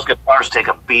 Because those guitars take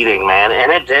a beating, man.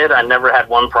 And it did. I never had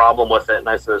one problem with it. And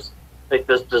I says, I think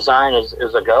this design is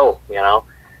a go,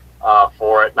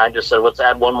 for it. And I just said, let's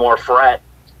add one more fret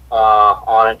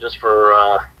on it just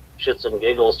for shits and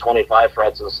giggles, 25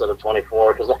 frets instead of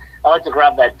 24. Because I like to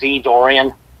grab that D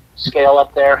Dorian scale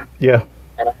up there. Yeah.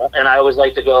 And I always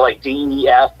like to go like D, E,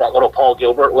 F, that little Paul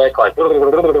Gilbert lick, like,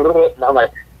 and I'm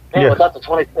like, man, without the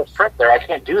 25th fret there, I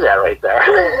can't do that right there.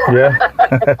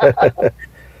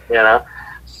 Yeah.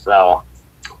 So,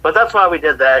 but that's why we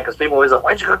did that, because people always like,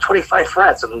 why'd you go 25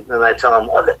 frets? And I tell them,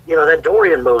 well, that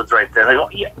Dorian mode's right there. And they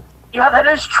go, yeah, that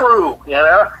is true,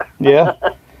 Yeah.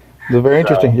 They're very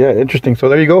interesting. Yeah, interesting. So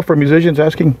there you go for musicians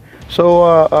asking.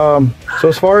 So, so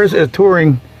as far as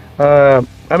touring,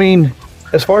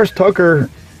 as far as Tucker,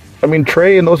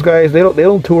 Trey and those guys, they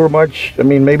don't tour much.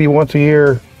 Maybe once a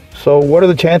year. So what are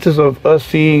the chances of us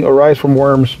seeing Arise from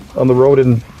Worms on the road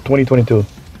in 2022?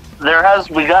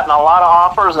 We've gotten a lot of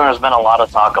offers, and there's been a lot of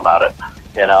talk about it.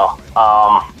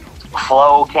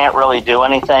 Flo can't really do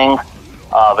anything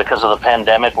because of the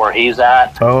pandemic where he's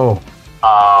at. Oh.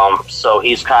 So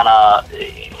he's kind of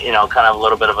a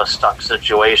little bit of a stuck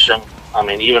situation.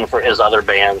 Even for his other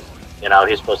bands.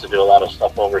 He's supposed to do a lot of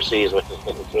stuff overseas, which is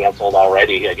getting canceled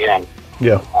already again.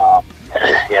 Yeah.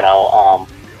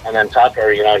 And then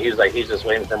Tucker, he's just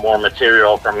waiting for more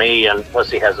material from me, and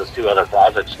plus he has his 2 other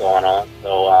projects going on.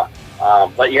 So,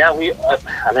 but yeah, we've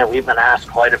been asked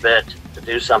quite a bit to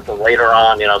do something later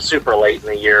on, super late in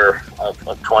the year of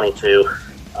 22.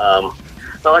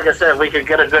 So like I said, if we could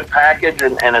get a good package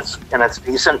and it's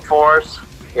decent for us,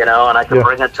 you know, and I can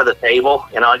bring it to the table.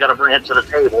 You know, I got to bring it to the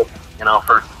table, you know,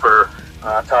 for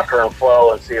Tucker and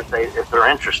Flo and see if they're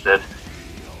interested.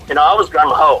 You know, I was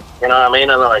gung ho, you know what I mean?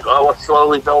 And they're like, oh, let's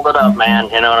slowly build it up, man.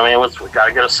 You know what I mean? We got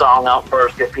to get a song out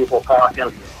first, get people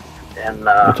talking. And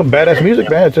it's some badass music,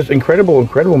 man. It's just incredible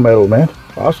metal, man.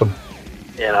 Awesome.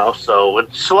 You know, so we're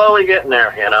slowly getting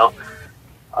there, you know.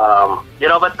 You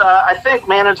know, but I think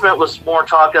management was more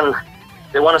talking,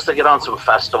 they want us to get on some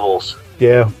festivals.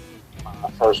 Yeah.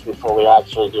 First before we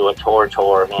actually do a tour.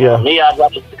 You know? Yeah.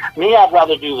 I'd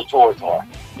rather do the tour.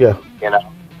 Yeah. You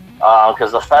know,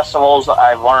 because the festivals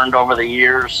I've learned over the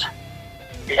years,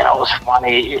 you know, it's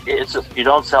funny. It's just, you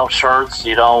don't sell shirts,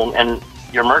 you don't, and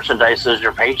your merchandise is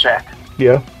your paycheck.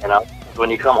 Yeah. You know, when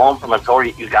you come home from a tour,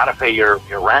 you got to pay your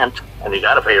rent and you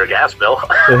got to pay your gas bill.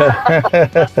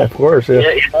 Of course.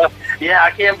 Yeah. Yeah,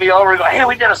 I can't be over and go, hey,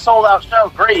 we did a sold out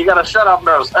show. Great, you got to shut up,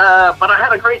 nose. But I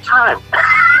had a great time.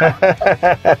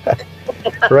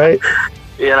 Right.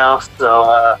 You know,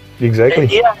 so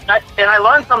exactly. And I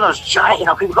learned from those giant, you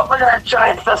know, people go, look at that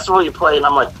giant festival you played, and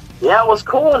I'm like, yeah, it was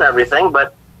cool and everything,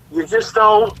 but you just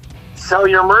don't sell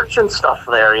your merch and stuff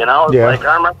there, you know. It's like,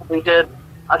 I remember we did,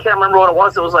 I can't remember what it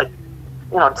was. It was like,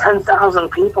 you know, 10,000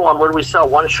 people, and would we sell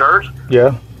one shirt?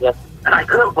 Yeah. And I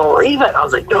couldn't believe it. I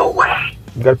was like, no way.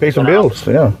 You got to pay some bills.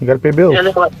 Yeah, you got to pay bills. And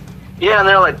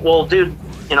they're like, well, dude,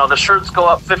 you know, the shirts go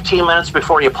up 15 minutes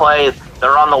before you play.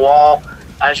 They're on the wall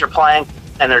as you're playing,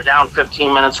 and they're down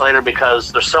 15 minutes later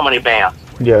because there's so many bands.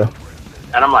 Yeah.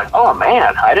 And I'm like, oh,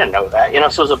 man, I didn't know that. You know,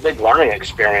 so it was a big learning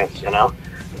experience, you know.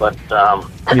 But,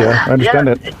 yeah, I understand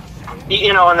it.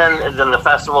 You know, and then the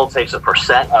festival takes a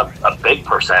big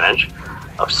percentage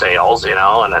of sales, you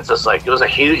know, and it's just like, it was a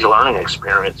huge learning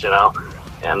experience, you know.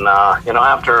 And, you know,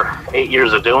 after 8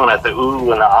 years of doing it, the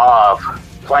ooh and the ah of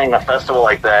playing a festival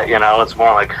like that, you know, it's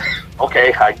more like,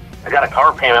 okay, I got a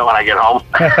car payment when I get home.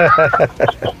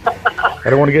 I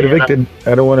don't want to get evicted.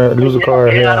 I don't want to lose a car.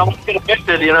 I don't want to get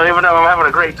evicted, you know, even though I'm having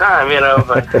a great time, you know.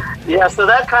 But, yeah, so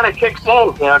that kind of kicks in,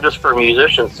 you know, just for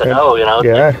musicians to know, you know.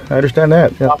 Yeah, I understand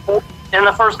that. Yeah. In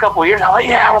the first couple of years, I'm like,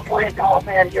 yeah, we're playing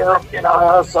Europe, you know,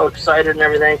 I was so excited and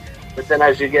everything. But then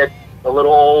as you get a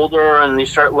little older and you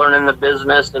start learning the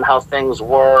business and how things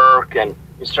work, and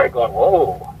you start going,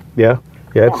 whoa. Yeah,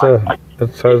 it's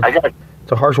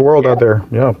a harsh world out there.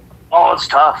 Yeah. Oh, it's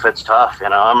tough. You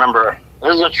know, I remember,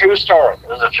 this is a true story.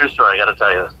 I got to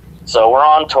tell you this. So we're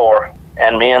on tour,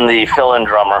 and me and the fill-in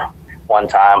drummer one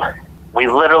time, we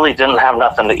literally didn't have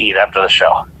nothing to eat after the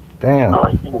show. Damn.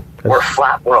 We're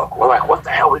flat broke. We're like, what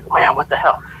the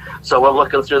hell? So we're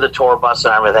looking through the tour bus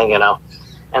and everything, you know.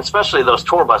 And especially those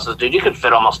tour buses, dude, you could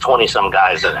fit almost 20-some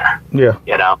guys in there. Yeah.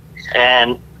 You know?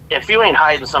 And if you ain't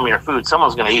hiding some of your food,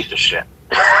 someone's going to eat the shit.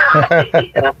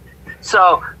 You know?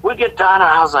 So we get done, and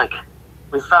I was like,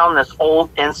 we found this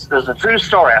old, there's a true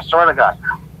story, I swear to God.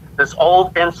 This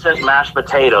old instant mashed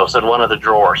potatoes in one of the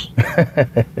drawers.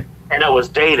 And it was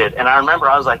dated. And I remember,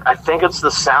 I was like, I think it's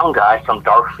the sound guy from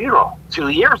Dark Funeral 2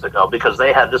 years ago, because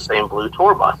they had the same blue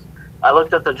tour bus. I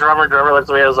looked at the drummer looked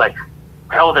at me, I was like,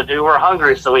 hell to do, we're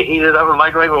hungry. So we heated up in the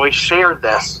microwave and we shared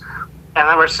this. And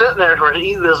then we're sitting there, we're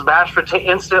eating this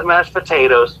instant mashed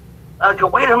potatoes. I go,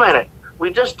 wait a minute.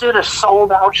 We just did a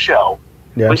sold out show.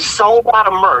 Yeah. We sold out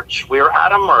of merch. We were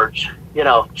out of merch, you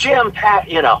know, jam-packed,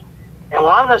 you know. And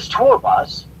we're on this tour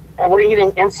bus, and we're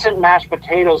eating instant mashed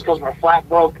potatoes because we're flat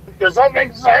broke. Does that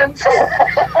make sense?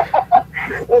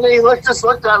 And he just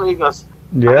looked at me, he goes,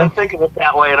 yeah. I didn't think of it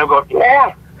that way. And I'm going,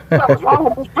 yeah. What's wrong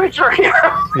with this picture here?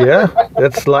 Yeah,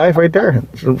 that's life right there.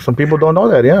 Some people don't know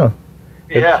that, yeah.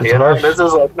 It's you know, this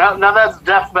is like, now that's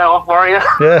death metal for you.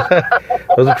 Yeah,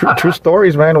 those are true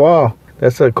stories, man. Wow,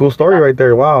 that's a cool story right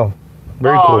there. Wow,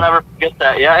 very cool. I'll never forget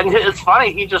that. Yeah, and it's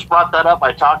funny, he just brought that up.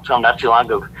 I talked to him not too long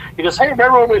ago. He goes, hey,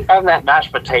 remember when we found that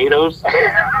mashed potatoes?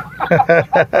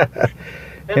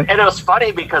 And it was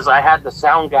funny because I had the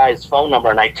sound guy's phone number,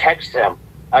 and I texted him.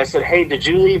 I said, hey, did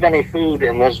you leave any food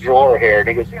in this drawer here? And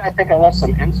he goes, yeah, I think I left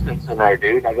some instants in there,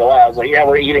 dude. And I go, I was like, yeah,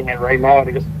 we're eating it right now. And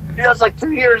he goes, yeah, it's like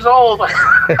 2 years old.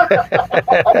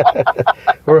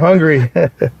 We're hungry.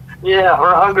 Yeah,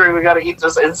 we're hungry. We got to eat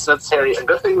this instance here.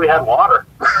 Good thing we had water.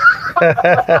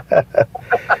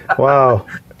 Wow.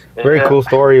 Very cool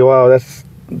story. Wow,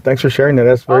 thanks for sharing that.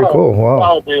 That's very cool. Wow.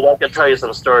 Oh, dude, I could tell you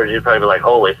some stories. You'd probably be like,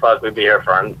 holy fuck, we'd be here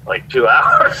for like 2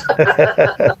 hours.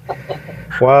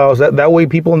 Wow, that way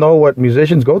people know what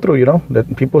musicians go through, you know,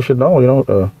 that people should know, you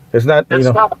know. It's not, you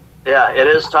know. Tough. Yeah, it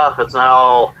is tough. It's not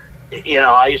all, you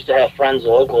know, I used to have friends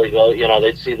locally go, you know,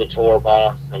 they'd see the tour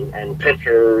bus and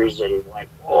pictures and like,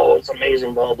 oh, it's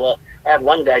amazing, blah, blah. I had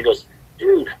one guy goes,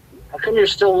 dude, how come you're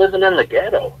still living in the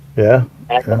ghetto? Yeah.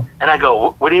 And I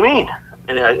go, what do you mean?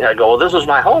 And I go, well, this is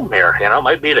my home here. You know, it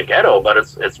might be the ghetto, but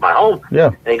it's my home. Yeah.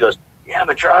 And he goes, yeah,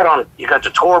 but you're out on, you got the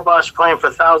tour bus playing for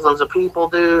thousands of people,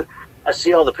 dude. I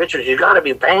see all the pictures. You got to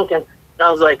be banking. And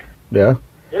I was like, yeah,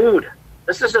 dude,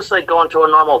 this is just like going to a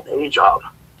normal day job.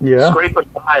 Yeah. Scraping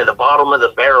by the bottom of the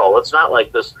barrel. It's not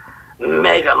like this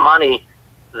mega money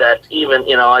that even,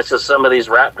 you know, I said some of these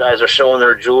rap guys are showing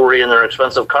their jewelry and their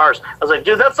expensive cars. I was like,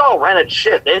 dude, that's all rented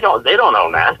shit. They don't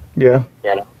own that. Yeah.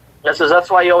 You know, that's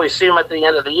why you always see them at the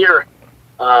end of the year.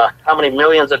 How many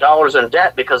millions of dollars in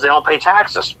debt because they don't pay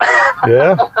taxes.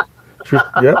 Yeah.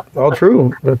 Yeah. All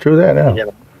true. True that. Yeah. You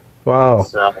know? Wow.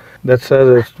 So, that's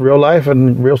it's real life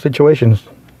and real situations.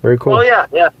 Very cool. well,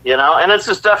 yeah. You know, and it's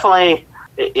just definitely,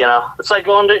 you know, it's like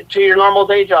going to your normal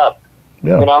day job.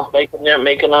 Yeah. You know,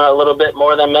 making a little bit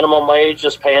more than minimum wage,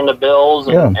 just paying the bills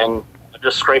and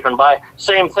just scraping by.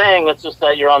 Same thing. It's just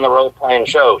that you're on the road playing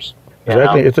shows.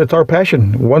 Exactly. It's our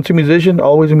passion. Once a musician,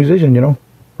 always a musician. You know,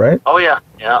 right? Oh yeah.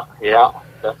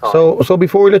 Definitely. So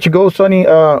before we let you go, Sonny,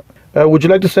 would you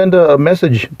like to send a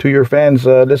message to your fans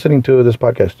listening to this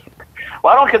podcast?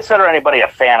 Well, I don't consider anybody a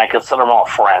fan. I consider them all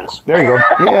friends. There you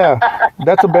go. Yeah,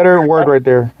 that's a better word right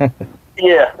there.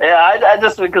 Yeah. I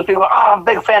just, because people go, oh, I'm a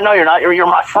big fan. No, you're not. You're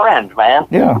my friend, man.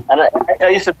 Yeah. And I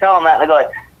used to tell them that, and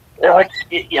they're like,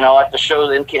 you know, at the show,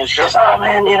 the INCANTATION shows, oh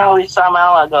man, you know, he's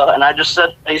somehow. I go, and I used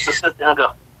to sit there and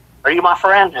go, are you my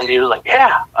friend? And he was like,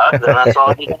 yeah. Then that's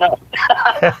all I need to know.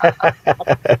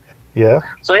 Yeah.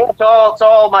 So yeah, it's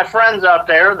all my friends out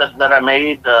there that I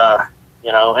made,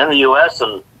 you know, in the U.S.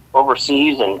 and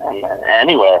overseas and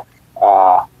anywhere.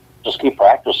 Just keep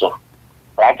practicing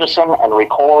and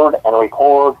record and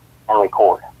record and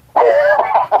record.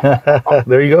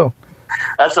 There you go.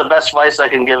 That's the best advice I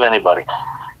can give anybody.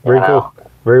 Very cool.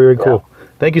 Very cool.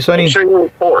 Thank you, Sonny. Make sure you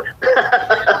record.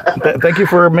 Thank you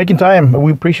for making time.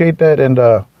 We appreciate that. And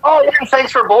oh yeah,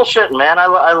 thanks for bullshitting, man. I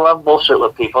love bullshit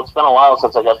with people. It's been a while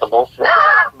since I got the bullshit.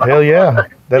 Hell yeah.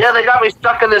 Yeah, they got me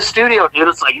stuck in this studio, dude.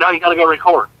 It's like, no, you got to go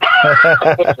record.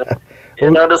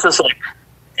 You know, this is like,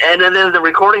 and then in the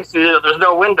recording studio, there's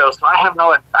no windows, so I don't know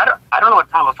what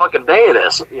time of fucking day it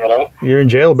is. You know, you're in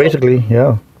jail, basically.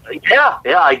 Yeah. Yeah.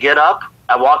 I get up,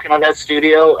 I walk into that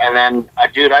studio, and then,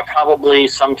 dude,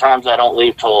 sometimes I don't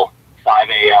leave till 5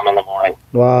 a.m. in the morning.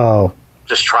 Wow.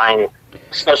 Just trying,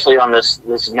 especially on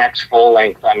this next full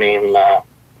length. I mean,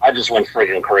 I just went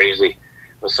freaking crazy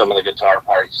with some of the guitar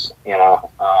parts. You know,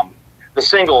 the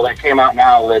single that came out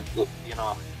now, that you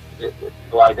know,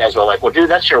 a lot of guys were like, "Well, dude,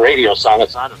 that's your radio song.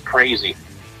 It's not as crazy."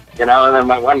 You know, and then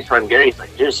my one friend Gary's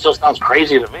like, dude, it still sounds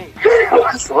crazy to me.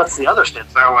 What's the other shit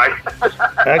sound like?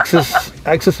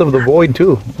 Axis of the Void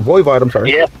too. Voivod, I'm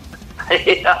sorry. Yeah.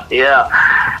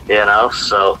 You know,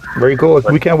 so. Very cool.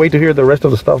 We can't wait to hear the rest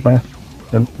of the stuff, man.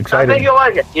 I'm excited. I think you'll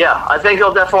like it. Yeah, I think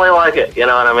you'll definitely like it. You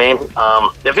know what I mean?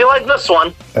 If you like this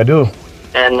one. I do.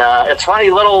 And it's funny,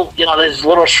 these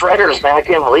little shredders, man. I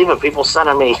can't believe it. People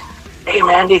sending me, hey,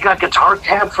 man, you got guitar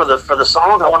tab for the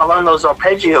song? I want to learn those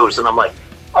arpeggios. And I'm like,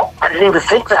 oh, I didn't even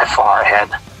think that far ahead.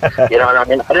 You know what I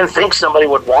mean? I didn't think somebody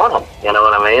would want them. You know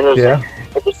what I mean?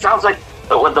 It just sounds like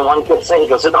what the one kid saying. He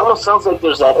goes, it almost sounds like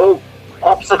there's that old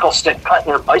popsicle stick cut in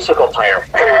your bicycle tire.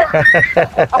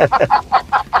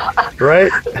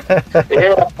 Right?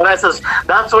 Yeah. And I says,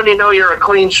 that's when you know you're a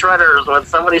clean shredder, is when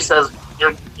somebody says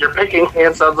your picking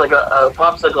hand sounds like a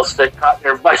popsicle stick caught in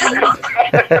your bicycle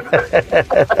tire.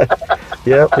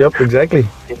 Yep, exactly.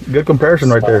 Good comparison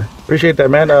right there. Appreciate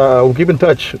that, man. We'll keep in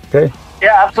touch, okay?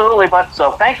 Yeah, absolutely, bud.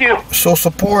 So thank you. So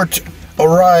support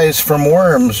Arise from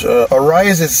Worms.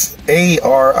 Arise is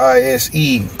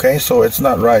A-R-I-S-E, okay? So it's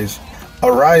not Rise.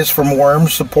 Arise from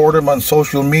Worms. Support them on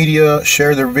social media.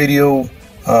 Share their video.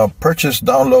 Purchase,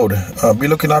 download. Be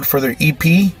looking out for their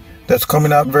EP that's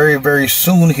coming out very, very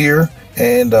soon here.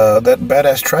 And that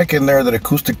badass track in there, that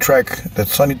acoustic track that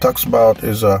Sonny talks about,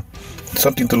 is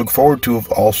something to look forward to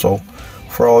also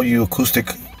for all you acoustic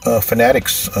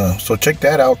fanatics. So check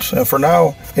that out. And for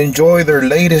now, enjoy their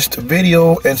latest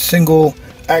video and single,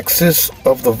 Axis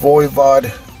of the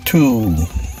Voivod 2.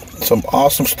 Some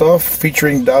awesome stuff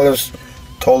featuring Dallas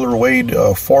Toller Wade,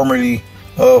 formerly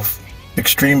of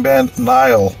Extreme Band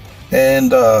Nile.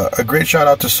 And a great shout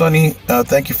out to Sonny.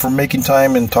 Thank you for making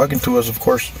time and talking to us, of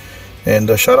course.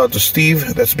 And shout out to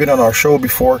Steve, that's been on our show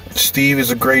before. Steve is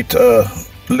a great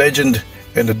legend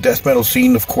in the death metal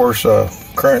scene, of course,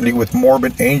 currently with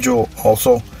Morbid Angel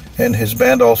also, and his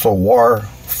band also, War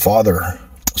Father.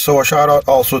 So a shout out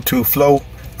also to Flo,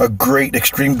 a great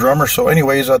extreme drummer. So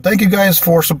anyways, thank you guys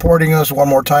for supporting us one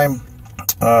more time.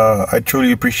 I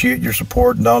truly appreciate your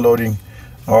support, downloading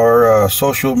our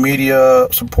social media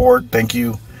support. Thank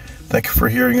you. Thank you for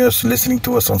hearing us, listening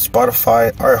to us on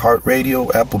Spotify,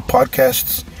 iHeartRadio, Apple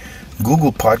Podcasts,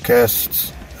 Google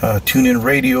Podcasts, TuneIn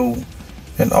Radio,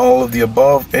 and all of the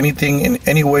above. Anything in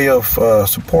any way of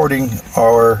supporting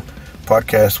our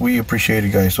podcast, we appreciate it,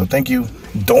 guys. So thank you.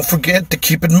 Don't forget to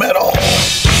keep it metal.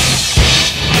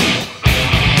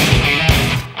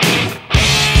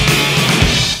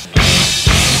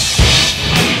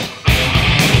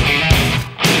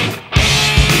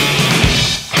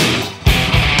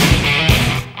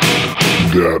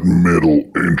 That Metal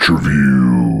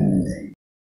Interview.